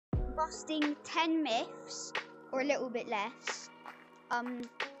busting 10 myths, or a little bit less,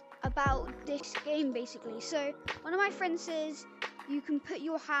 about this game basically. So one of my friends says you can put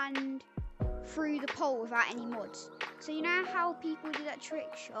your hand through the pole without any mods. So you know how people do that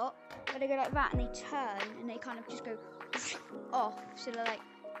trick shot where they go like that and they turn and they kind of just go off, so they're like,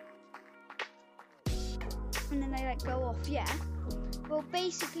 and then they like go off, yeah. Well,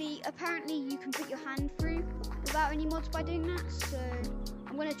 basically, apparently you can put your hand through without any mods by doing that, so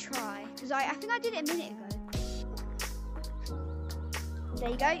I'm gonna try, because I think I did it a minute ago. There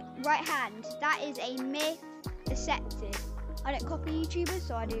you go, right hand. That is a myth accepted. I don't copy YouTubers,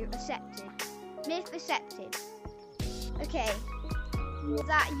 so I do accepted. Myth accepted. Okay,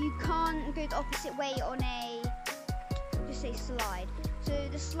 that you can't go the opposite way on a, just say slide. So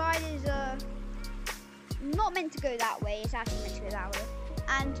the slide is not meant to go that way, it's actually meant to go that way.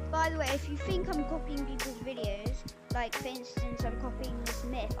 And by the way, if you think I'm copying people's videos, like for instance I'm copying this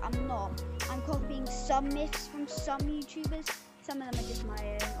myth, I'm not. I'm copying some myths from some YouTubers. Some of them are just my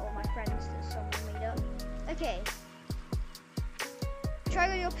own or my friends that someone made up. Okay. Try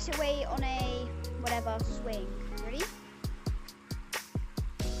to go the opposite way on a whatever swing. Ready?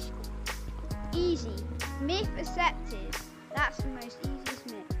 Easy. Myth accepted. That's the most easiest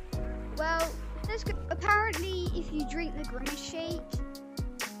myth. Well, let's go. Apparently, if you drink the Grimace shake,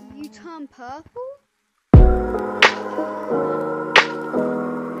 you turn purple.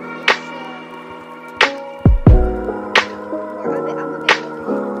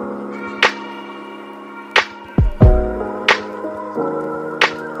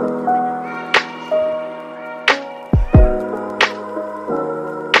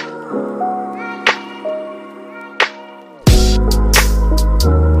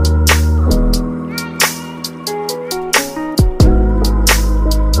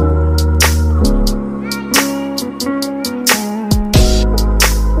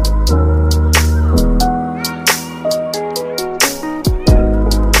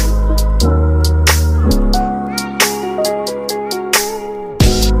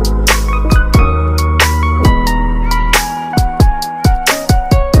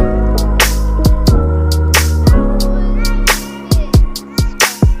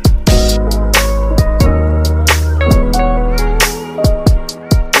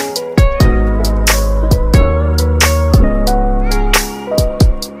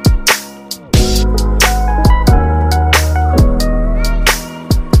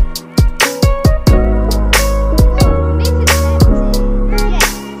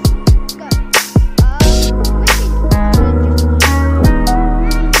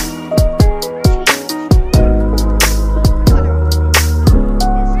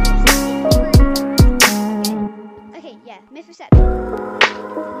 Myth accepted.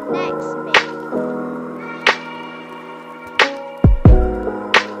 Next myth.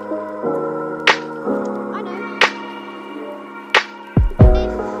 I know.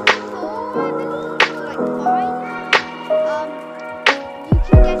 Myth 4, I believe, or like 5. You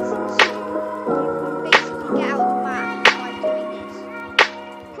can get into, you can basically get out of the map by doing this.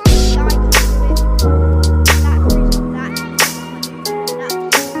 Probably I can do it. That proves that.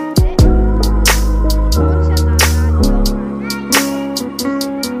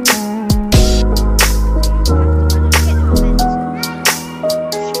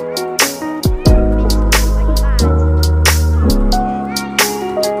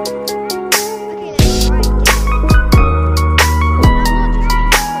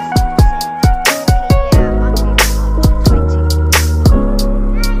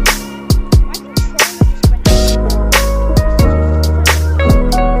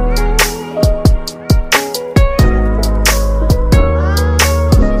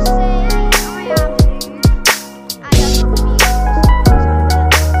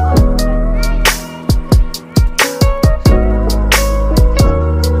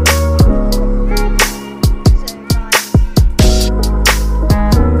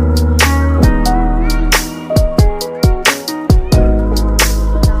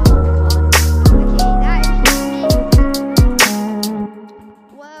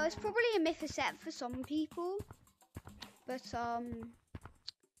 Myth accept for some people, but